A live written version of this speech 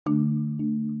So,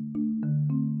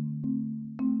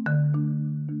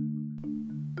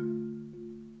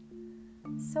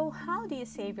 how do you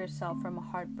save yourself from a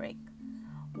heartbreak?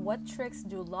 What tricks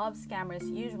do love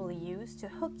scammers usually use to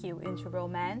hook you into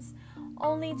romance,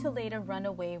 only to later run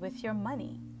away with your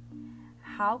money?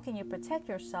 How can you protect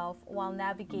yourself while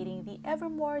navigating the ever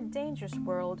more dangerous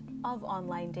world of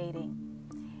online dating?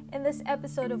 In this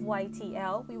episode of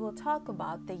YTL, we will talk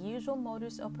about the usual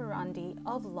modus operandi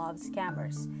of love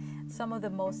scammers, some of the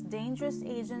most dangerous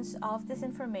agents of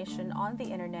disinformation on the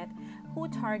internet who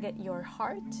target your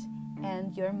heart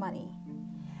and your money.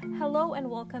 Hello and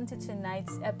welcome to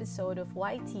tonight's episode of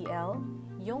YTL,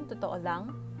 Yung Totoo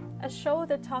Lang, a show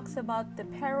that talks about the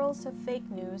perils of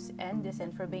fake news and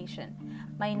disinformation.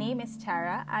 My name is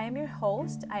Tara. I am your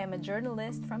host. I am a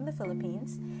journalist from the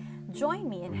Philippines. Join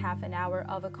me in half an hour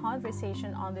of a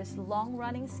conversation on this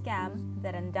long-running scam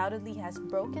that undoubtedly has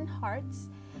broken hearts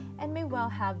and may well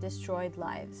have destroyed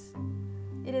lives.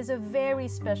 It is a very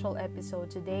special episode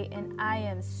today, and I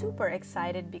am super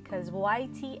excited because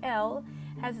YTL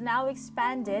has now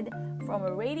expanded from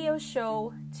a radio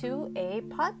show to a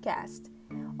podcast.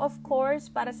 Of course,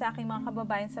 para sa aking mga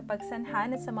kababayan sa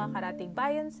Pagsanhan at sa mga karatig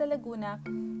bayan sa Laguna,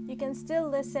 you can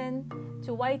still listen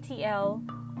to YTL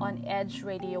on Edge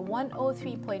Radio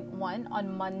 103.1 on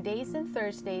Mondays and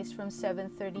Thursdays from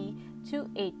 7:30 to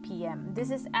 8 p.m.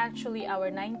 This is actually our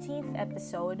 19th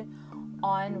episode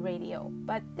on radio.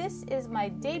 But this is my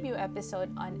debut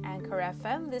episode on Anchor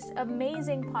FM, this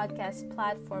amazing podcast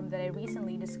platform that I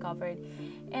recently discovered.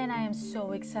 And I am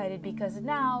so excited because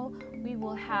now we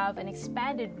will have an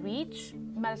expanded reach.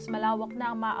 Mas malawak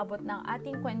na ang maabot ng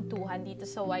ating kwentuhan dito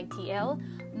sa YTL,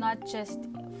 not just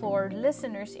for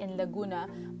listeners in Laguna,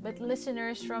 but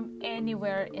listeners from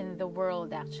anywhere in the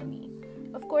world actually.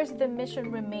 Of course, the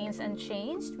mission remains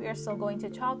unchanged. We are still going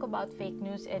to talk about fake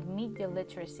news and media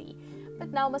literacy. But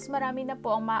now, mas marami na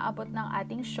po ang maabot ng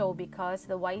ating show because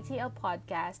the YTL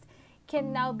podcast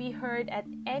can now be heard at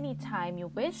any time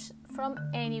you wish, from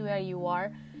anywhere you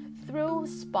are, through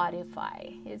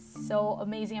Spotify. It's so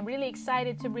amazing. I'm really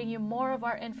excited to bring you more of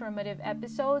our informative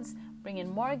episodes, bring in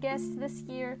more guests this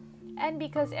year. And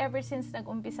because ever since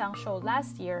nag-umpisa ang show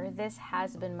last year, this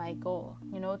has been my goal,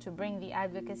 to bring the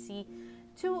advocacy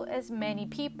to as many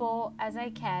people as I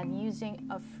can using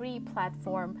a free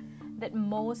platform that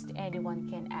most anyone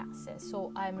can access.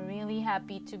 So I'm really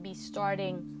happy to be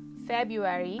starting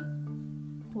February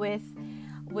with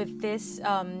this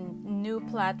new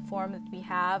platform that we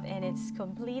have, and it's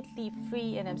completely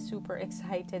free and I'm super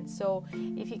excited. So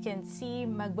if you can see,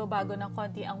 magbabago ng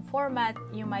konti ang format.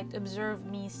 You might observe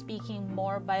me speaking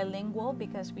more bilingual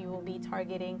because we will be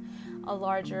targeting a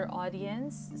larger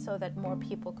audience so that more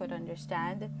people could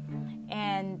understand.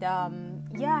 And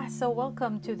so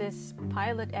welcome to this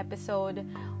pilot episode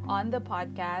on the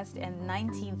podcast and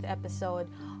 19th episode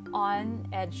on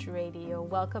Edge Radio.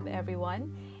 Welcome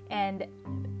everyone. And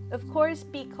of course,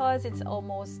 because it's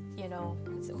almost,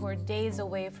 we're days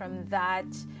away from that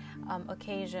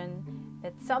occasion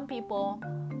that some people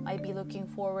might be looking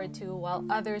forward to while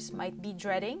others might be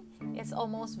dreading. It's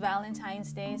almost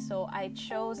Valentine's Day, so I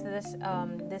chose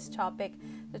this topic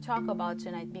to talk about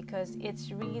tonight because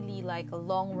it's really like a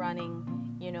long-running,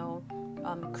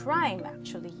 crime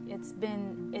actually. It's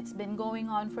been going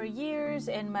on for years,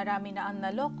 and marami na ang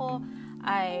naloko.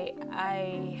 I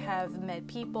have met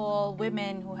people,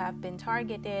 women who have been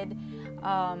targeted,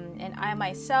 and I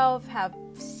myself have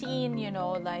seen,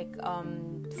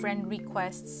 friend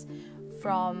requests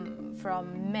from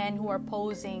men who are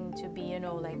posing to be,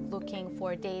 looking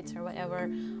for dates or whatever,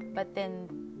 but then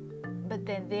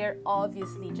they're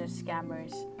obviously just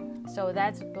scammers. So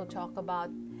that's what we'll talk about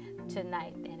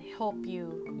tonight, and I hope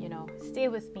you stay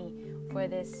with me for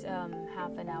this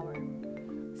half an hour.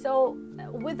 So,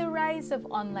 with the rise of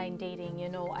online dating,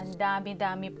 ang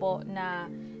dami-dami po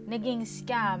na naging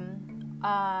scam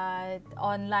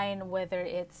online, whether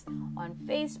it's on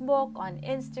Facebook, on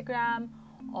Instagram,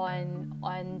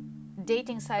 on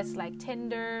dating sites like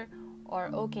Tinder or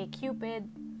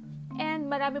OkCupid. And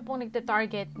marami pong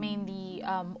nagta-target mainly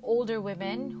older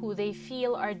women who they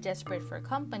feel are desperate for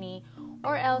company,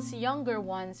 or else younger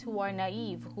ones who are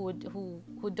naive, who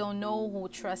don't know, who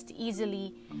trust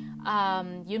easily.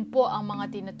 Yun po ang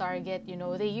mga tina-target.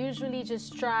 They usually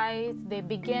just they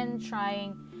begin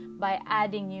trying by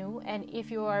adding you, and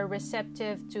if you are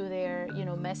receptive to their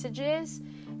messages,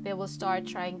 they will start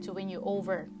trying to win you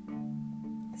over.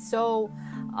 So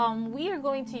we are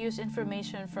going to use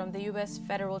information from the U.S.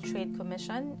 Federal Trade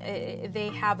Commission.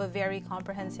 They have a very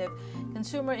comprehensive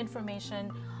consumer information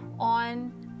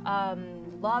on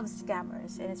love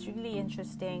scammers, and it's really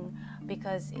interesting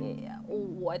because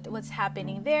what's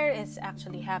happening there is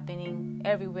actually happening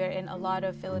everywhere, and a lot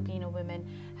of Filipino women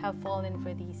have fallen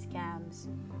for these scams.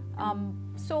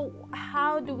 So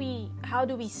how do we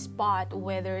spot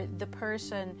whether the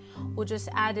person who just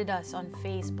added us on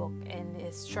Facebook and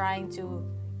is trying to,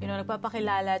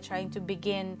 nagpapakilala, trying to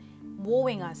begin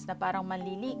wooing us na parang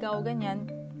manliligaw, ganyan?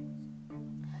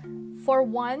 For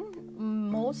one,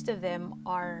 most of them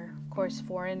are, of course,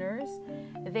 foreigners.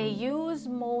 They use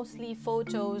mostly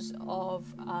photos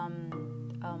of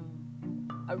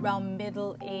around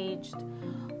middle-aged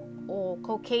or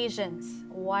Caucasians,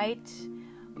 white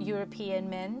European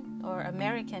men or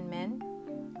American men.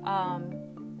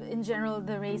 In general,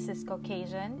 the race is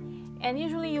Caucasian, and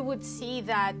usually you would see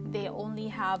that they only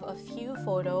have a few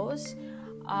photos.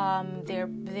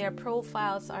 Their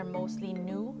profiles are mostly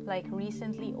new, like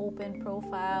recently opened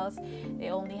profiles. They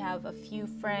only have a few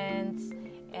friends,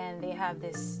 and they have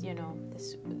this,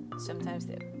 sometimes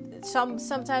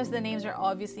the names are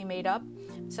obviously made up.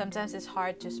 Sometimes it's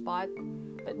hard to spot,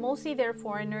 but mostly they're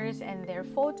foreigners, and their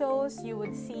photos, you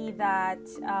would see that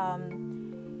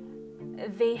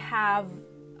they have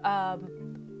a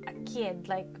kid,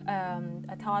 like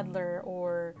a toddler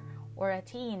or a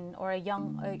teen or a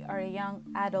young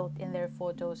adult in their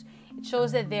photos. It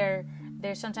shows that they're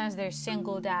sometimes they're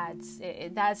single dads.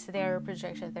 That's their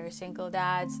projection. They're single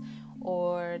dads,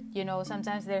 or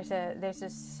sometimes there's a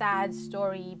sad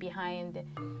story behind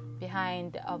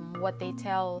what they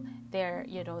tell their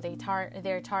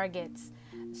their targets.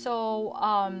 So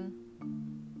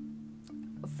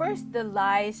first, the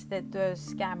lies that the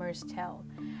scammers tell.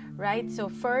 Right? So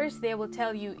first, they will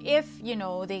tell you, if,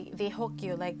 they hook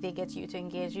you, like they get you to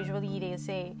engage. Usually they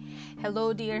say,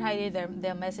 hello, dear, hi there.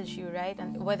 They'll message you, right?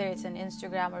 And whether it's on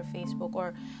Instagram or Facebook,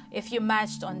 or if you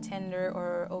matched on Tinder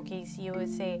or OKC, you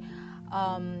would say,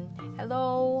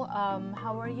 hello,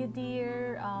 how are you,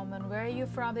 dear? And where are you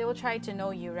from? They will try to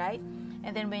know you, right?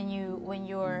 And then when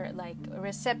you're like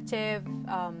receptive,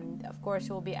 of course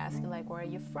you will be asking, like, where are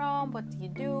you from? What do you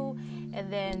do?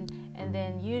 And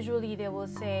then usually they will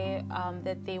say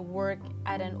that they work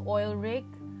at an oil rig,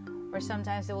 or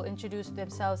sometimes they will introduce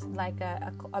themselves like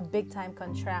a big time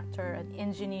contractor, an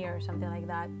engineer, or something like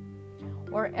that,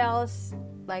 or else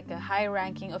like a high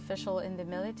ranking official in the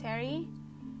military,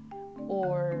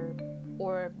 or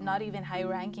not even high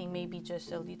ranking, maybe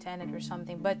just a lieutenant or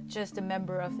something, but just a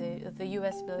member of the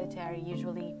US military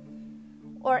usually,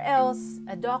 or else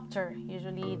a doctor.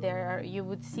 Usually you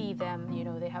would see them,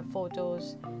 they have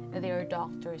photos, they are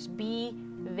doctors. Be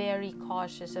very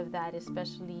cautious of that,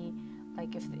 especially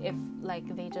like if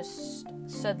like they just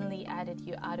suddenly added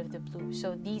you out of the blue.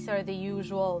 So these are the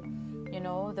usual,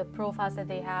 the profiles that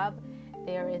they have.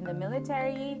 They're in the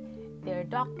military, they're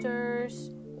doctors,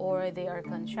 or they are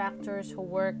contractors who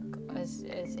work as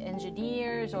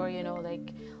engineers, or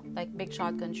like big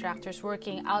shot contractors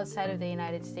working outside of the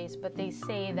United States, but they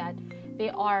say that they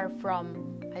are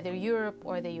from either Europe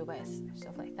or the US,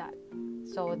 stuff like that.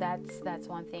 So that's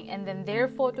one thing. And then their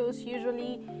photos,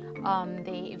 usually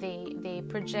they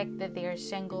project that they are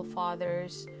single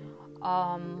fathers,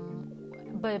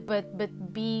 but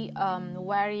be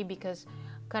wary, because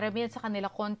karamihan sa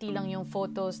kanila, konti lang yung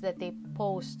photos that they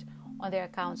post on their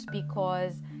accounts,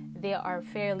 because they are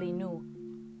fairly new.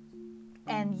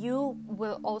 And you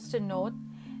will also note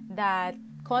that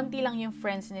konti lang yung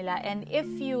friends nila, and if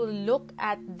you look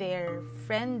at their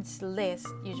friends list,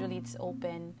 usually it's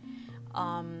open,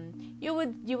 you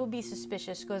will be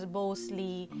suspicious, because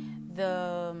mostly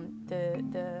their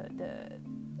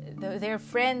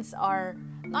friends are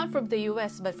not from the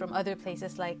US, but from other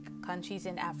places, like countries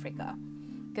in Africa.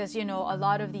 Because a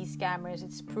lot of these scammers,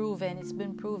 it's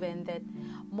been proven that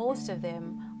most of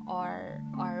them are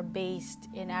based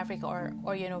in Africa, or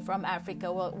from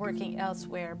Africa, well, working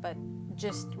elsewhere, but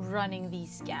just running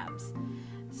these scams.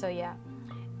 So yeah.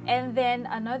 And then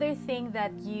another thing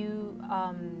that you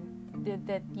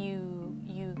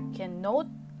can note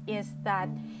is that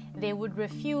they would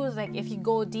refuse, like if you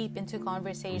go deep into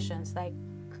conversations, like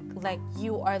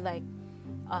you are like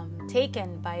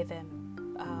taken by them,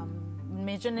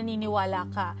 medyo naniniwala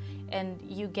ka, and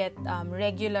you get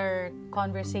regular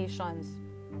conversations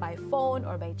by phone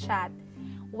or by chat.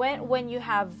 When you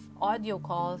have audio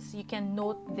calls, you can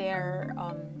note their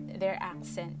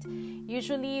accent.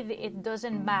 Usually it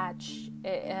doesn't match.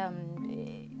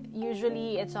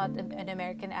 Usually it's not an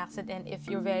American accent, and if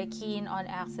you're very keen on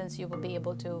accents, you will be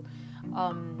able to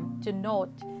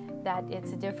note that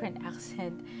it's a different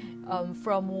accent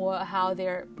from how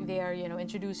they're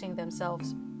introducing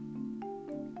themselves.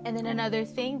 And then another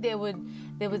thing, they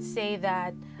would say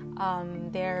that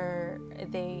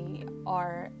they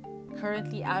are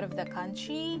currently out of the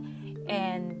country,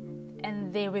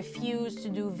 and they refuse to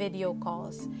do video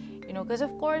calls, because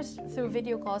of course through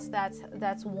video calls,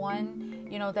 that's one,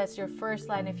 that's your first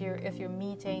line. If you're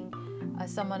meeting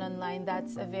someone online,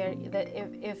 that's a very, that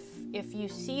if you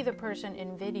see the person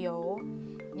in video,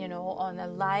 on a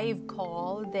live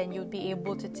call, then you'll be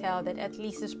able to tell that at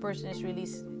least this person is really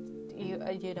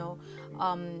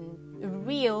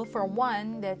real, for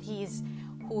one, that he's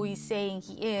who he's saying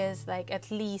he is. Like, at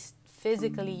least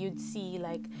physically you'd see,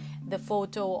 like, the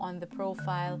photo on the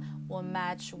profile will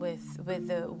match with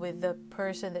the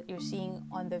person that you're seeing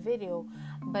on the video.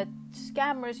 But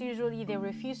scammers, usually they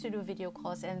refuse to do video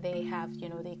calls, and they have,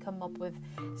 they come up with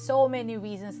so many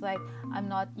reasons, like, I'm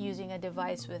not using a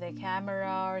device with a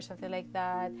camera or something like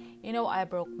that, I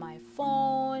broke my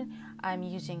phone, I'm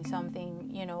using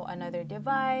something, another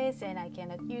device, and I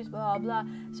cannot use blah blah.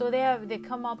 So they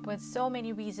come up with so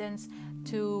many reasons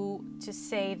to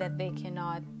say that they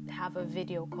cannot have a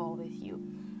video call with you.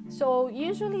 So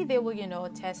usually they will,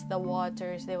 test the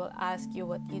waters. They will ask you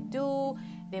what you do.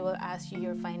 They will ask you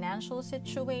your financial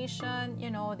situation.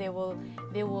 They will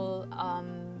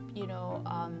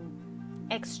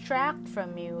extract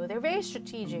from you. They're very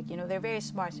strategic. They're very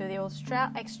smart. So they will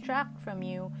extract from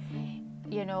you,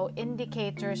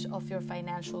 indicators of your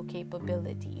financial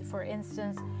capability. For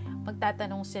instance,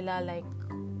 magtatanong sila, like,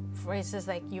 for instance,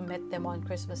 like, you met them on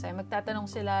Christmas time. Magtatanong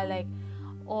sila, like,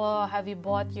 oh, have you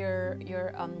bought your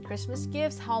Christmas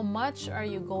gifts? How much are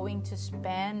you going to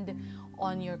spend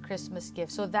on your Christmas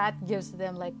gift? So that gives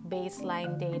them, like,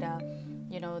 baseline data,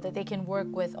 that they can work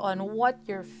with on what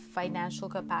your financial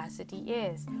capacity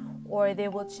is. Or they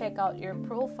will check out your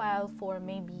profile for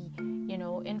maybe,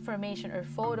 information or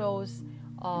photos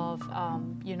of,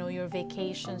 your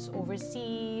vacations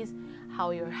overseas,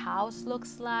 how your house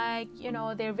looks like.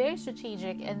 They're very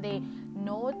strategic, and they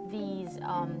note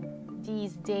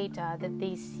these data that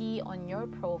they see on your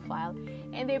profile,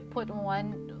 and they put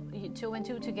 2 and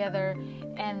 2 together,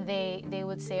 and they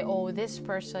would say, oh, this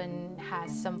person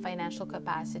has some financial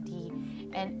capacity,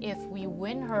 and if we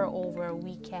win her over,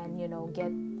 we can,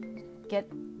 get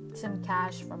some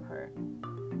cash from her.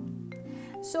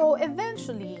 So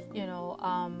eventually,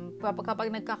 kapag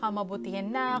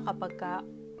nagkakamabutihan na, kapag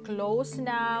close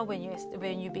na, when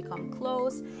you become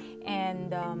close, and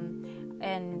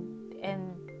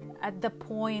at the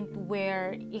point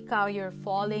where you're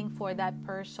falling for that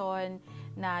person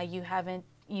na you haven't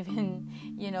even,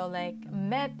 like,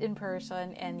 met in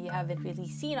person, and you haven't really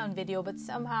seen on video, but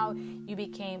somehow you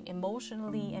became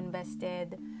emotionally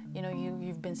invested.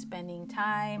 You've been spending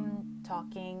time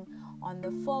talking on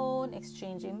the phone,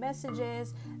 exchanging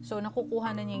messages. So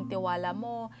nakukuha na niya yung tiwala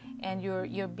mo, and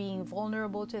you're being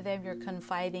vulnerable to them. You're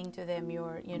confiding to them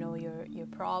your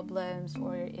problems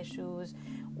or your issues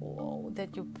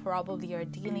that you probably are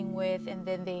dealing with, and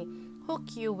then they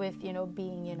hook you with,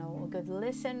 being, a good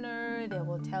listener. They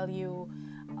will tell you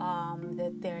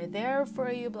that they're there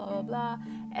for you, blah blah blah.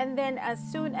 And then as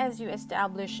soon as you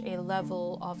establish a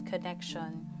level of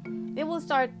connection, they will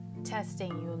start testing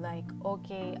you, like,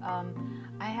 okay,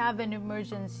 I have an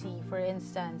emergency, for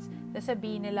instance.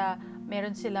 Sasabihin nila,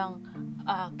 meron silang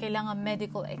kailangan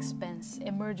medical expense,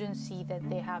 emergency that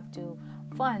they have to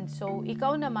fund. So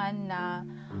ikaw naman na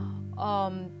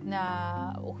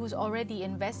who's already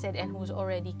invested and who's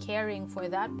already caring for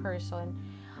that person,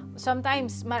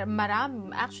 sometimes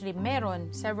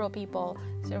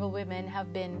several women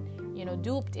have been,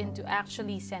 duped into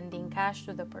actually sending cash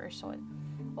to the person.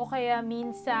 O kaya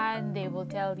minsan they will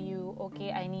tell you,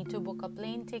 okay, I need to book a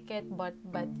plane ticket, but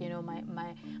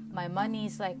my money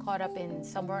is, like, caught up in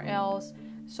somewhere else.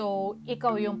 So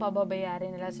ikaw yung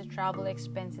pababayarin nila sa travel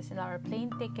expenses nila or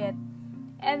plane ticket.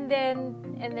 And then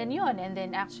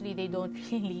actually they don't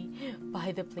really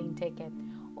buy the plane ticket.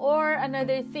 Or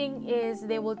another thing is,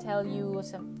 they will tell you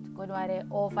kunwari,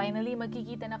 oh, finally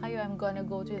magkikita na kayo, I'm gonna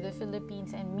go to the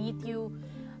Philippines and meet you.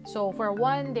 So for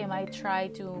one, they might try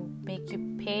to make you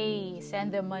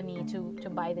send them money to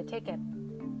buy the ticket.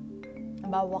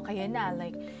 Bawa kayo na,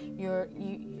 like,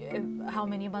 how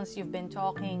many months you've been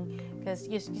talking, because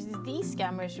these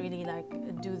scammers really, like,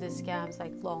 do the scams,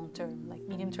 like, long term, like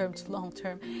medium term to long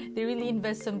term. They really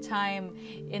invest some time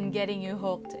in getting you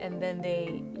hooked, and then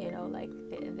they,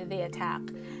 they attack.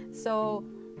 So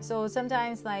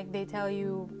sometimes, like, they tell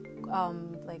you,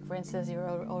 like, for instance,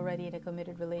 you're already in a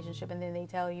committed relationship, and then they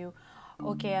tell you,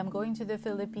 okay, I'm going to the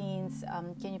Philippines,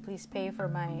 can you please pay for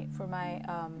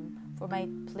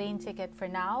plane ticket for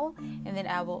now, and then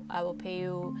I will pay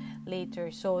you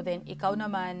later. So then ikaw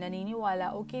naman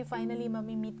naniniwala, okay, finally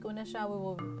mamimit ko na siya, we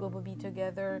will be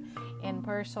together in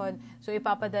person. So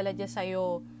ipapadala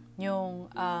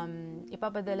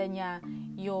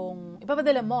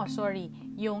mo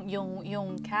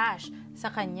yung cash sa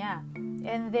kanya.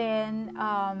 And then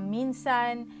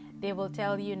minsan they will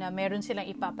tell you na meron silang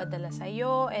ipapadala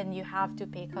sa'yo and you have to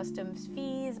pay customs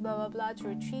fees, blah, blah, blah,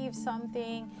 to retrieve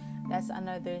something. That's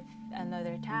another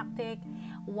tactic.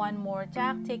 One more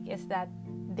tactic is that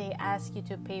they ask you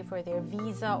to pay for their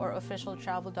visa or official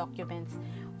travel documents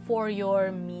for your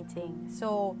meeting.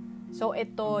 So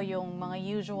ito yung mga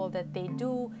usual that they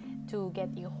do to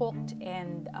get you hooked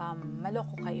and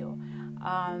maloko kayo.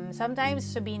 Sometimes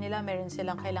sabihin nila meron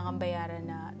silang kailangan bayaran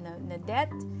na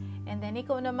debt, and then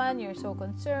ikaw naman, you're so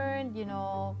concerned,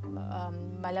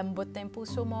 malambot na yung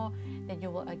puso mo, then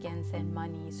you will again send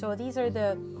money. So these are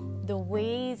the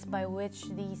ways by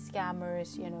which these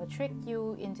scammers, trick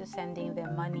you into sending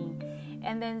them money.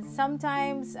 And then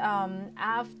sometimes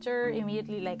after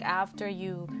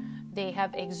they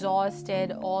have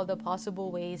exhausted all the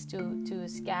possible ways to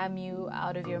scam you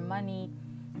out of your money,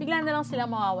 bigla na lang sila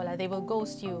mawawala. They will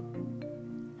ghost you.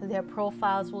 Their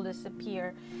profiles will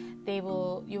disappear.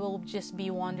 You will just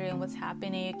be wondering what's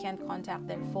happening. You can't contact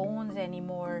their phones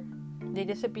anymore. They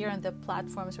disappear on the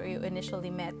platforms where you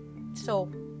initially met. So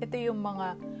ito yung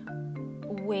mga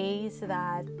ways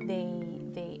that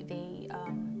they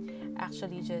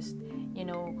actually just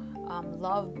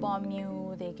love bomb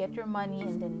you. They get your money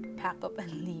and then pack up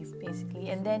and leave, basically.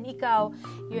 And then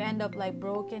you end up like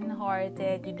broken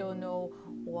hearted. You don't know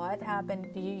what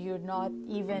happened. You're not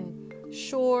even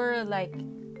sure, like,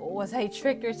 was I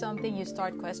tricked or something? You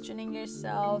start questioning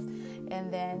yourself,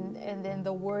 and then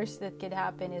the worst that could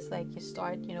happen is like you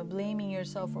start blaming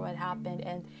yourself for what happened,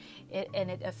 and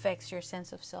it affects your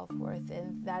sense of self-worth,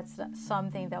 and that's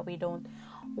something that we don't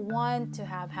want to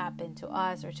have happen to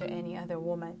us or to any other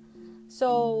woman.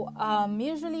 So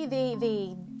usually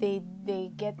they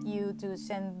get you to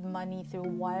send money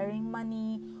through wiring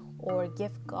money or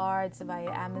gift cards via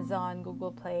Amazon,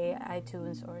 Google Play,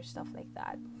 iTunes, or stuff like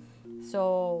that.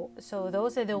 So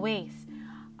those are the ways.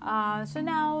 So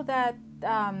now that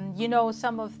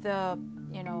some of the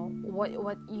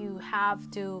what you have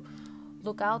to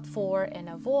look out for and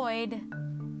avoid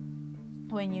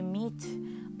when you meet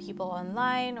people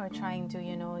online or trying to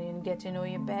get to know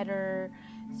you better,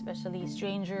 especially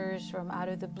strangers from out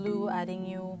of the blue adding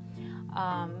you,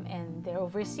 and they're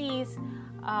overseas.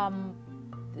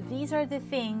 These are the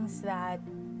things that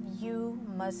you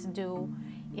must do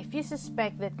if you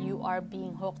suspect that you are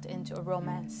being hooked into a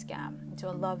romance scam, into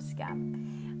a love scam.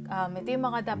 Ito yung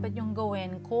mga dapat yung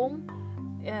gawin kung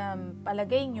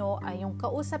palagay nyo ay yung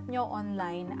kausap nyo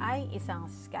online ay isang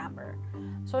scammer.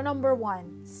 So number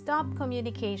 1, stop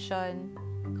communication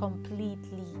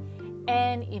completely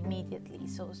and immediately.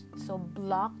 So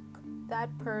block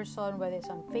that person, whether it's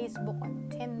on Facebook,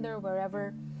 on Tinder,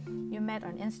 wherever you met,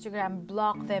 on Instagram.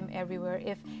 Block them everywhere.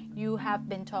 If you have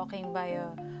been talking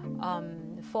via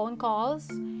phone calls,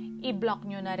 i-block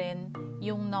nyo na rin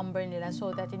yung number nila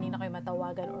so that hindi na kayo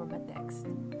matawagan or ma-text.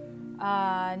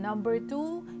 Number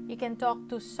 2, you can talk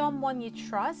to someone you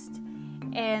trust,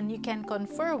 and you can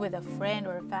confer with a friend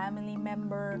or a family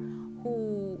member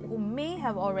who may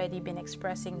have already been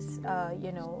expressing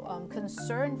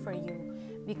concern for you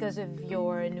because of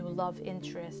your new love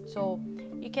interest. So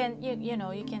you can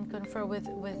confer with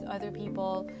other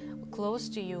people close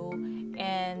to you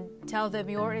and tell them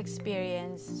your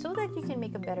experience so that you can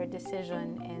make a better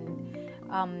decision.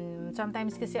 And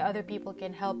sometimes kasi other people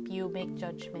can help you make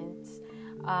judgments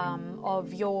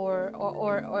of your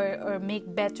or make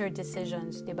better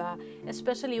decisions, diba?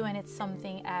 Especially when it's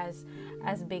something as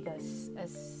big as a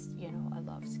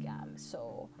love scam.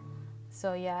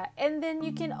 So yeah, and then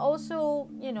you can also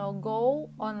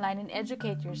go online and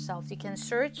educate yourself. You can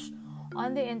search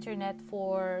on the internet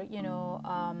for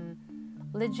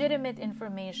legitimate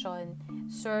information.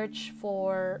 Search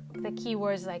for the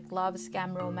keywords like love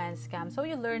scam, romance scam, so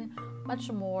you learn much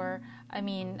more. I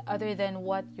mean, other than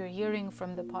what you're hearing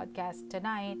from the podcast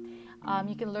tonight,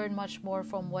 you can learn much more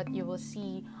from what you will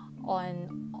see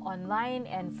online,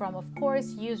 and from, of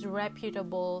course, use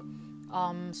reputable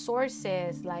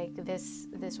sources like this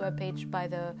webpage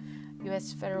by the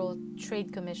U.S. Federal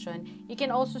Trade Commission. You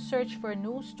can also search for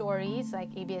news stories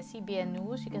like ABS-CBN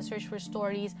News. You can search for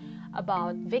stories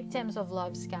about victims of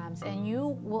love scams, and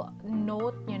you will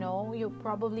note, you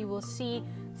probably will see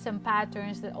some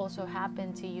patterns that also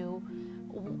happen to you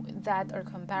that are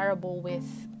comparable with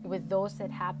those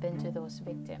that happen to those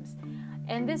victims.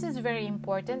 And this is very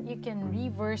important. You can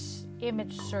reverse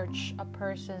image search a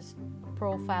person's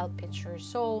profile picture.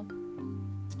 So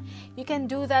you can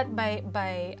do that by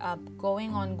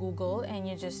going on Google and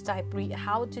you just type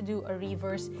how to do a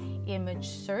reverse image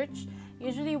search.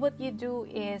 Usually what you do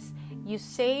is you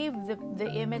save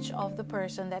the image of the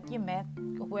person that you met,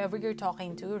 whoever you're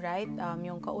talking to, right?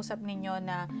 Yung kausap ninyo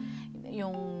na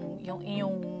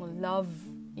yung love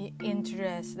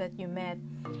interest that you met,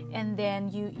 and then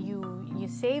you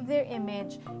save their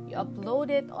image, you upload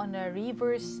it on a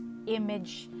reverse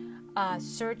image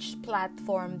search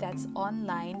platform that's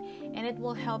online, and it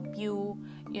will help you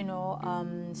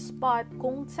spot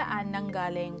kung saan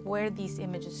nanggaling, where these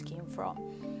images came from.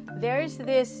 There's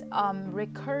this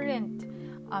recurrent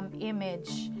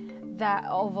image that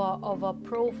of a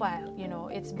profile.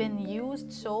 It's been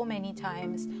used so many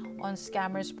times on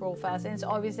scammers' profiles, and it's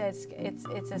obvious that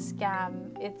it's a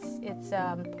scam. It's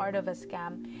part of a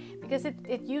scam because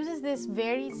it uses this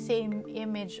very same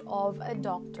image of a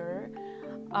doctor.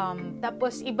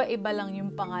 Tapos iba-iba lang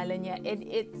yung pangalan niya.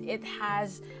 It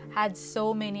has had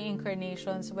so many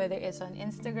incarnations, whether it's on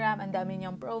Instagram, ang dami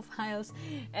niyang profiles,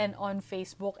 and on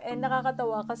Facebook. And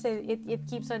nakakatawa kasi it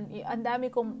keeps on, ang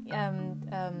dami kong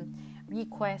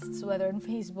requests, whether on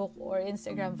Facebook or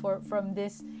Instagram, from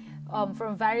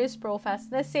various profiles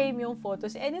na same yung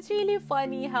photos. And it's really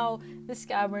funny how the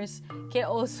scammers can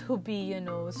also be,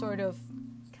 sort of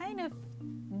kind of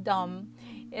dumb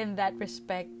in that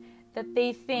respect, that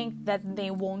they think that they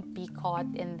won't be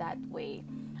caught in that way.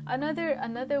 Another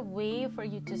way for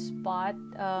you to spot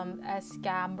a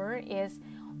scammer is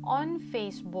on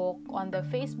Facebook, on the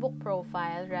Facebook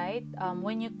profile, right?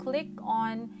 When you click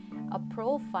on a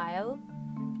profile,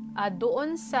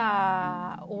 doon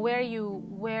sa where you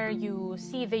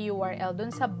see the URL,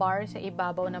 doon sa bar sa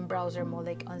ibabaw ng browser mo,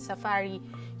 like on Safari,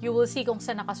 you will see kung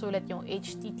saan nakasulat yung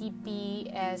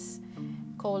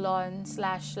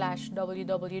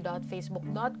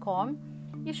https://www.facebook.com.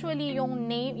 Usually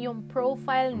yung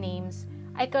profile names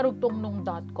ay karugtong nung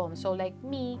 .com. So like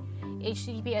me,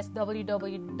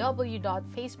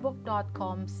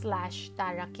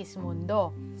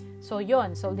 https://www.facebook.com/tarakismundo. So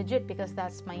yun, so legit because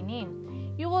that's my name.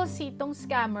 You will see tong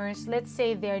scammers, let's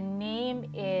say their name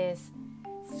is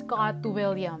Scott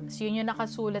Williams. Yun yung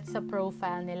nakasulat sa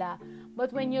profile nila.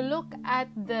 But when you look at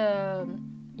the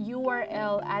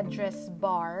URL address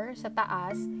bar sa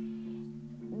taas,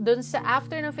 dun sa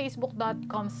after ng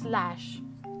facebook.com/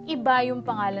 iba yung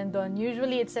pangalan doon.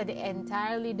 Usually it's an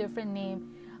entirely different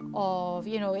name of,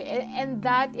 and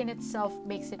that in itself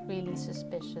makes it really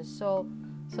suspicious. So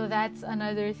that's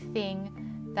another thing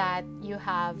that you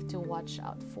have to watch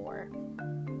out for.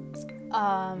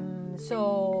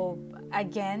 So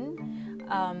again,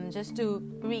 just to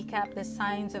recap the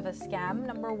signs of a scam.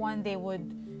 Number one, they would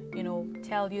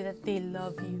tell you that they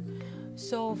love you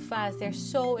so fast. They're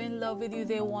so in love with you.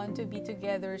 They want to be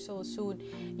together so soon.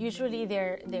 Usually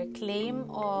their claims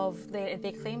of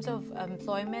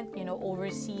employment,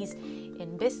 employment,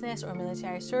 in business or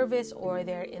military service, or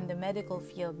they're in the medical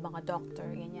field, mga doctor,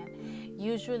 ganyan.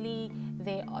 Usually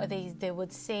they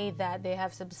would say that they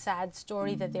have some sad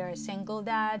story, that they're a single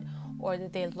dad, or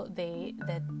that they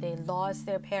lost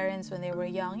their parents when they were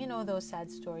young, those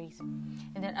sad stories.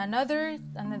 And then another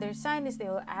sign is they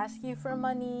will ask you for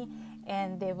money,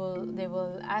 and they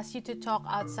will ask you to talk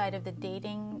outside of the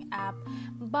dating app,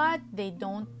 but they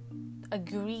don't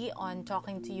agree on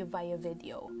talking to you via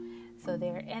video. So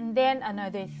there. And then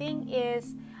another thing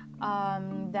is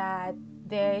that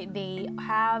they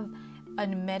have a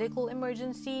medical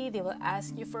emergency. They will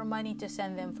ask you for money to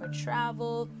send them for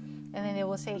travel, and then they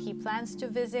will say he plans to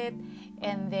visit,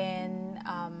 and then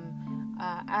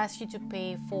ask you to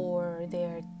pay for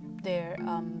their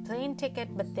plane ticket,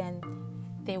 but then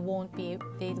they won't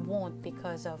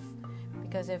because of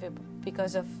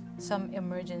some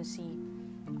emergency.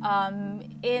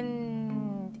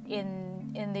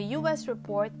 In the US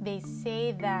report, they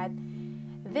say that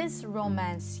this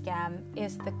romance scam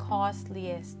is the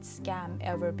costliest scam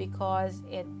ever because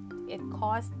it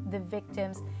cost the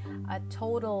victims a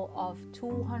total of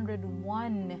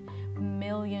 $201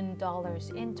 million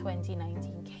in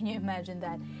 2019. Can you imagine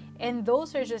that? And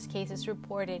those are just cases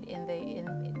reported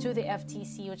to the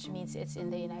FTC, which means it's in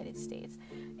the United States.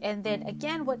 And then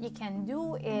again, what you can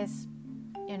do is,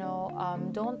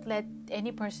 don't let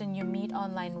any person you meet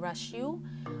online rush you.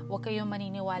 Huwag kayong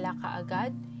maniniwala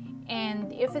kaagad.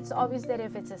 And if it's obvious that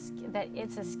it's a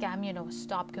scam,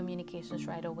 stop communications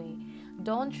right away.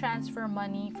 Don't transfer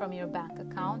money from your bank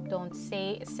account. Don't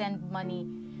send money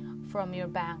from your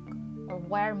bank or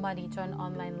wire money to an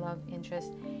online love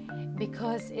interest,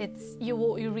 because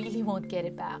you really won't get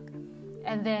it back.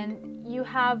 And then you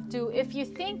have to, if you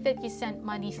think that you sent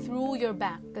money through your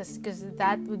bank, because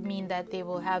that would mean that they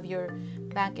will have your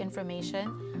bank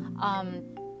information,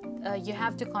 you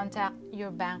have to contact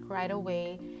your bank right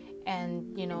away,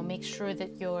 and make sure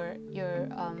that your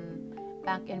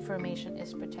bank information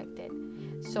is protected.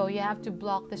 So you have to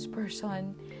block this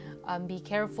person. Be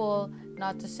careful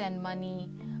not to send money,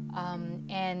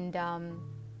 and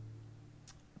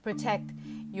protect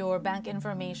your bank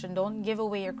information. Don't give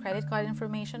away your credit card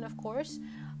information, of course,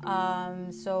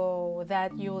 so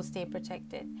that you will stay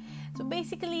protected. So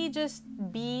basically, just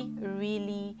be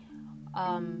really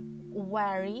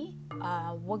wary.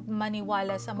 Wag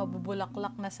maniwala sa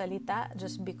mabubulaklak na salita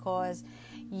just because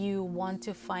you want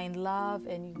to find love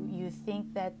and you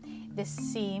think that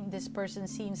this person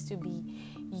seems to be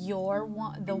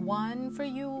the one for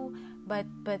you, but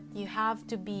you have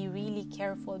to be really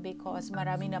careful because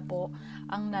marami na po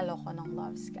ang naloko ng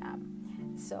love scam.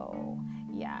 So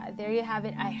yeah, there you have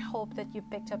it. I hope that you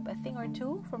picked up a thing or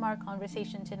two from our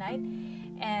conversation tonight.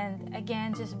 And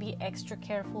again, just be extra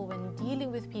careful when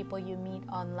dealing with people you meet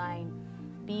online.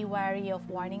 Be wary of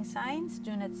warning signs.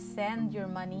 Do not send your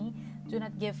money. Do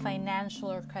not give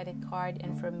financial or credit card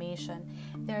information.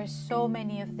 There are so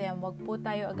many of them. Wag po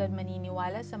tayo agad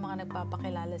maniniwala sa mga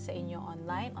nagpapakilala sa inyo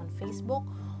online, on Facebook,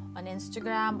 on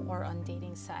Instagram, or on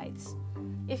dating sites.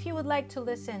 If you would like to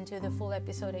listen to the full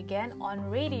episode again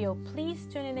on radio, please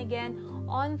tune in again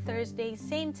on Thursday,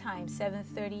 same time,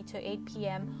 7:30 to 8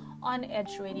 p.m. on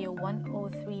Edge Radio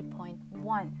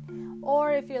 103.1.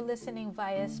 Or if you're listening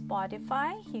via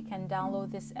Spotify, you can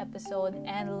download this episode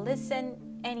and listen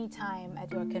anytime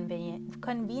at your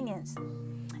convenience.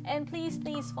 And please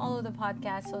follow the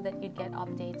podcast so that you get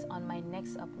updates on my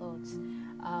next uploads.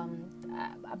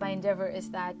 My endeavor is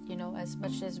that, as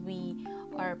much as we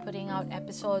are putting out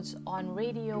episodes on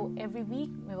radio every week,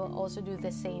 we will also do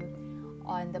the same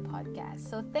on the podcast.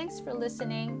 So thanks for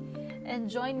listening, and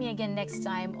join me again next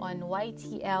time on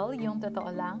YTL, Yung Totoo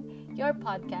Lang, your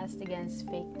podcast against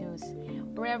fake news.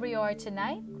 Wherever you are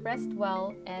tonight, rest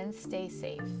well and stay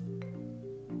safe.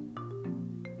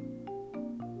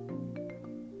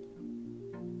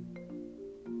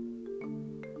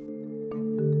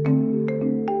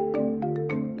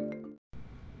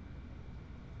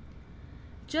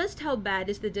 Just how bad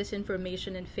is the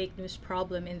disinformation and fake news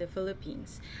problem in the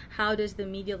Philippines? How does the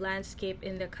media landscape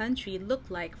in the country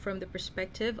look like from the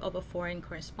perspective of a foreign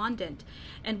correspondent?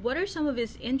 And what are some of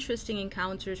his interesting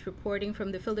encounters reporting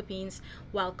from the Philippines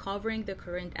while covering the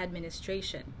current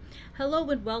administration? Hello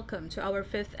and welcome to our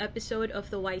 5th episode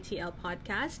of the YTL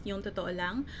podcast, Yung Totoo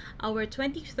Lang, our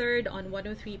 23rd on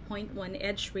 103.1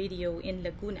 Edge Radio in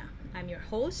Laguna. I'm your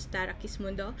host, Tara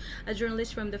Kismundo, a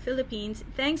journalist from the Philippines.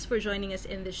 Thanks for joining us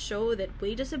in the show that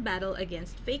wages a battle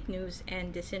against fake news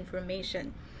and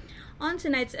disinformation. On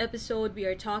tonight's episode, we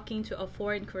are talking to a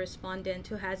foreign correspondent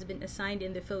who has been assigned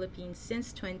in the Philippines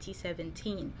since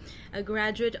 2017. A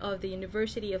graduate of the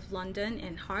University of London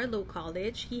and Harlow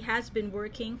College, he has been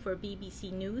working for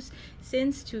BBC News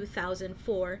since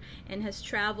 2004 and has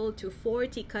traveled to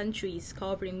 40 countries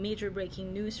covering major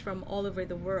breaking news from all over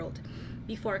the world.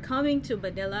 Before coming to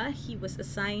Manila, he was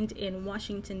assigned in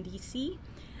Washington, D.C.,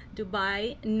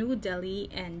 Dubai, New Delhi,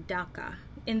 and Dhaka.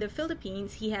 In the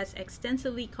Philippines, he has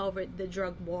extensively covered the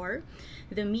drug war,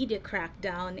 the media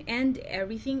crackdown, and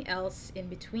everything else in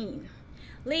between.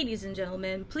 Ladies and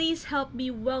gentlemen, please help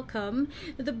me welcome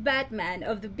the Batman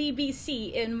of the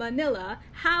BBC in Manila,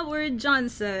 Howard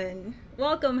Johnson.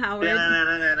 Welcome, Howard.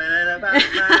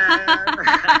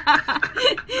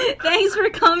 Thanks for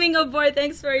coming aboard.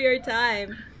 Thanks for your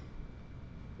time.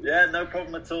 Yeah, no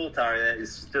problem at all, Tari.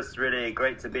 It's just really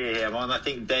great to be here. I'm on, I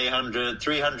think, day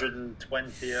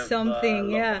 320 of...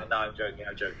 Something, yeah. No, I'm joking.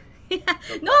 Yeah.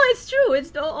 No, it's true.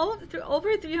 It's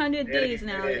over 300 days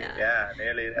now. Yeah,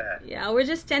 nearly there. Yeah, we're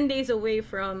just 10 days away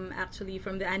from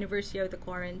the anniversary of the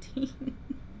quarantine.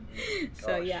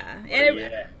 So yeah.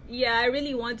 I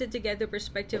really wanted to get the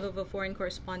perspective of a foreign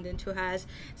correspondent who has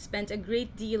spent a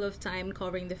great deal of time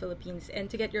covering the Philippines, and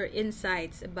to get your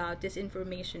insights about this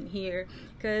information here,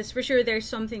 because for sure there's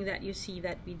something that you see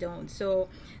that we don't. So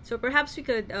perhaps we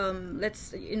could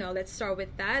let's start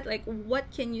with that. Like, what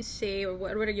can you say, or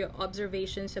what are your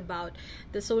observations about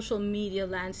the social media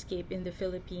landscape in the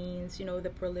Philippines? The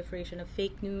proliferation of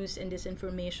fake news and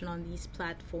disinformation on these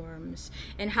platforms,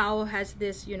 and how has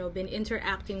this been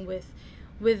interacting with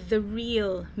the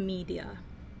real media?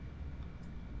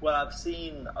 Well, I've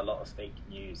seen a lot of fake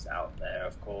news out there,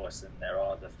 of course, and there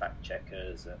are the fact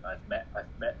checkers, and I've met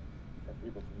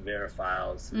people from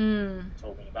Verifiles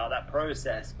talking about that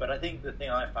process. But I think the thing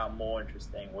I found more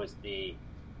interesting was the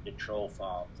troll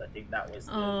farms. I think that was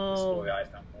the story I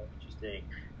found more interesting. interesting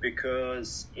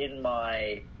because in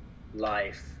my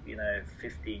life,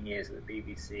 15 years at the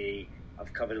BBC,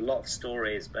 I've covered a lot of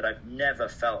stories, but I've never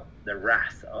felt the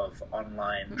wrath of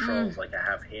online trolls like I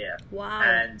have here. Wow.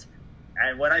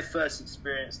 And when I first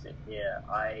experienced it here,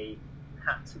 I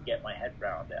had to get my head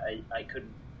around it. I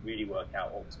couldn't really work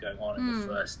out what was going on in the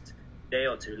first day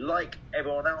or two. Like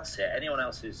everyone else here, anyone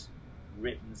else who's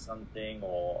written something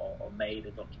or made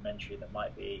a documentary that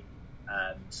might be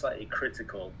slightly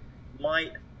critical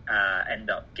might end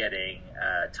up getting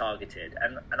targeted.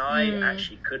 And I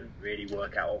actually couldn't really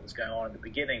work out what was going on in the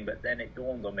beginning, but then it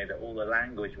dawned on me that all the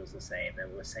language was the same. There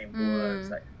were the same words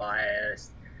like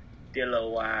biased,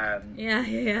 Dilawan,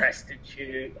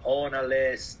 prostitute,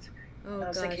 journalist. And I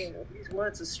was thinking, well, these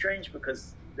words are strange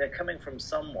because they're coming from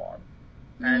someone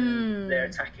and they're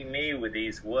attacking me with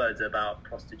these words about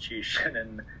prostitution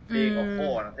and being a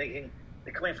whore. And I'm thinking,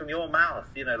 they're coming from your mouth,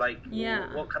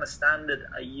 what kind of standard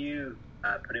are you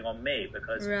putting on me?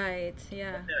 Because one thing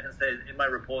I can say is, in my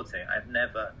reporting, I've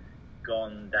never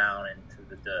gone down into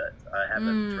the dirt. I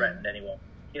haven't threatened anyone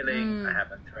with killing. I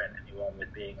haven't threatened anyone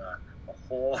with being a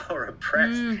whore or a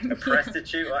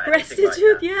prostitute or anything like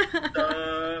that.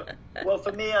 So, well,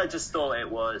 for me, I just thought it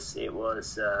was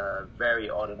very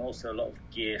odd, and also a lot of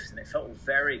gifts, and it felt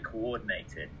very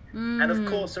coordinated. And of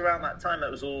course, around that time,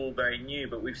 that was all very new.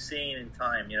 But we've seen in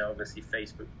time, obviously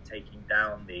Facebook taking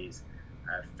down these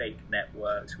fake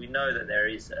networks. We know that there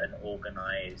is an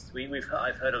organized.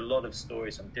 I've heard a lot of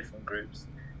stories from different groups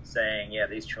saying,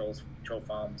 these troll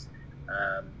farms,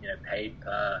 paid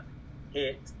per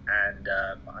hit, and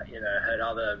heard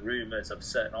other rumors of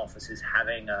certain offices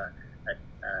having a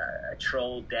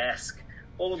troll desk,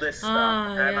 all this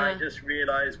stuff. And I just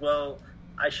realized, well,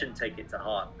 I shouldn't take it to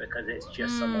heart because it's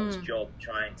just someone's job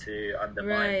trying to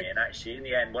undermine me. And actually, in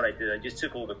the end, what I did, I just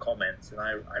took all the comments and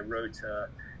I wrote a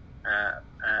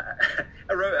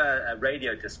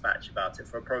radio dispatch about it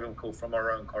for a program called From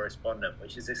Our Own Correspondent,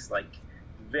 which is this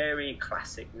very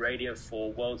classic Radio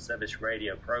 4 World Service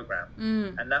Radio program,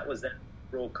 and that was then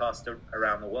broadcast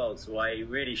around the world. So I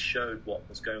really showed what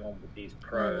was going on with these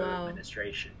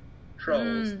pro-administration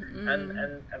trolls,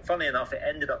 and funnily enough, it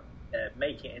ended up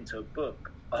making it into a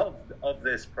book of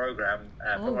this program,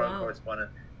 From Our Own Correspondent,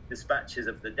 Dispatches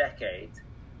of the Decade.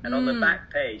 And on the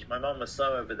back page, my mum was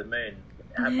so over the moon.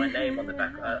 It had my name on the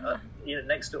back,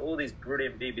 next to all these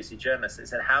brilliant BBC journalists. It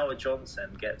said Howard Johnson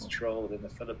gets trolled in the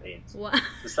Philippines. Wow.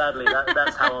 So sadly,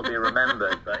 that's how I'll be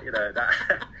remembered. But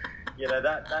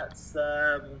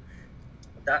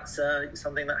that's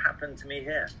something that happened to me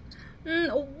here.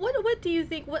 What do you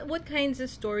think? What kinds of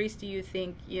stories do you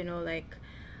think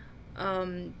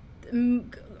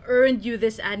earned you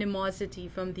this animosity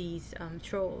from these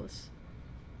trolls?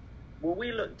 Well,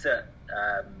 we looked at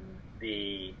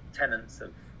the tenets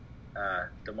of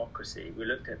democracy. We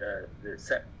looked at the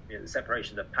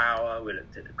separation of power. We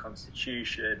looked at the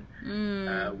Constitution.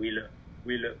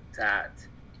 We looked at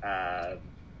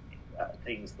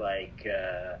things like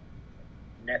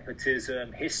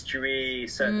nepotism, history,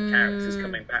 certain characters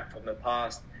coming back from the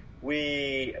past.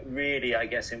 We really, I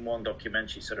guess, in one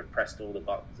documentary sort of pressed all the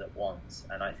buttons at once,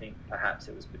 and I think perhaps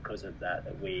it was because of that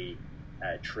we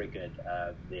triggered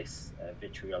this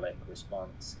vitriolic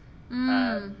response.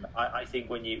 I think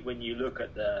when you look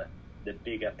at the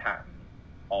bigger pattern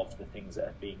of the things that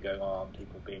have been going on,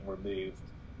 people being removed,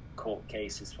 court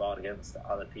cases filed against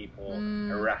other people,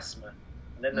 harassment,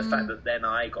 and then the fact that then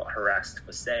I got harassed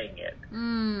for saying it,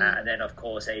 and then of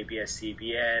course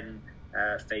ABS-CBN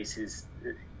faces.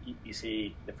 You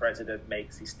see, the president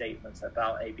makes these statements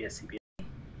about ABS-CBN.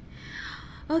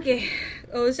 Okay,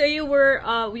 so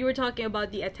we were talking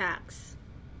about the attacks.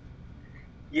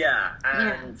 Yeah,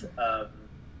 and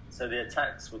so the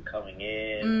attacks were coming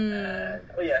in.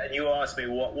 And you asked me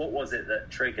what was it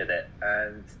that triggered it,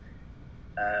 and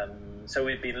so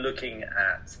we've been looking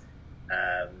at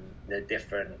the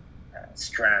different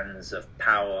strands of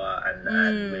power, and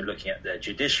we're looking at the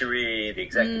judiciary, the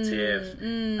executive.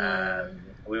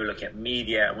 We were looking at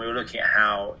media, and we were looking at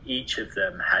how each of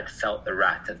them had felt the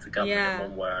wrath of the government in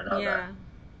one way or another.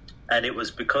 And it was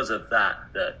because of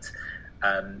that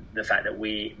the fact that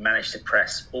we managed to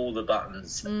press all the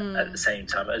buttons at the same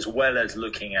time, as well as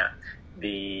looking at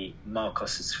the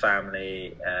Marcos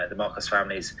family's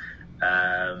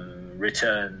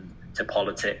return to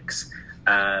politics.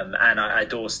 And I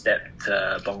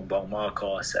doorstepped Bong Bong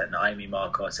Marcos and Amy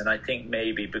Marcos, and I think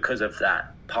maybe because of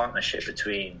that partnership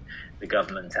between the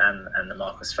government and the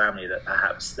Marcos family, that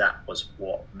perhaps that was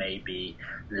what maybe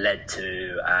led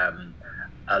to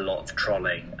a lot of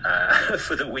trolling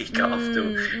for the week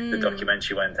after the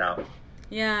documentary went out.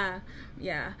 Yeah,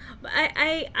 yeah. But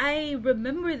I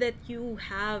remember that you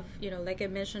have, like I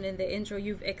mentioned in the intro,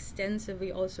 you've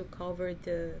extensively also covered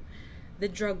the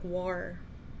drug war.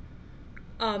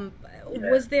 Yeah.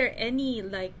 Was there any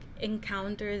like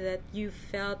encounter that you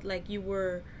felt like you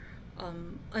were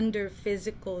under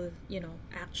physical,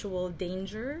 actual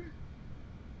danger?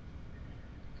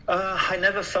 I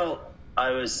never felt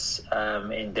I was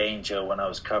in danger when I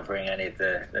was covering any of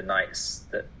the nights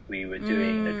that we were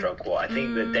doing the Mm, drug war. I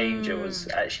think the danger was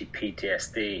mm. actually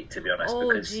PTSD, to be honest, Oh,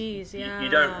 because geez, you yeah. you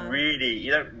don't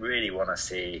really want to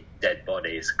see dead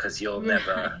bodies because you'll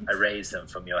never Right. erase them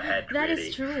from your head, That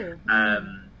is really. true.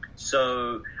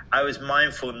 So I was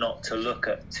mindful not to look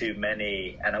at too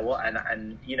many, and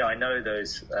I know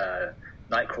those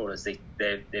night crawlers.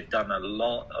 They've done a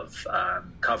lot of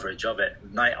coverage of it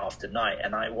night after night,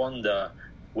 and I wonder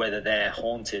whether they're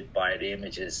haunted by the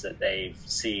images that they've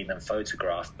seen and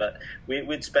photographed. But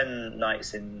we'd spend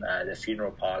nights in the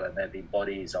funeral parlor, and there'd be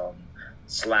bodies on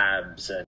slabs and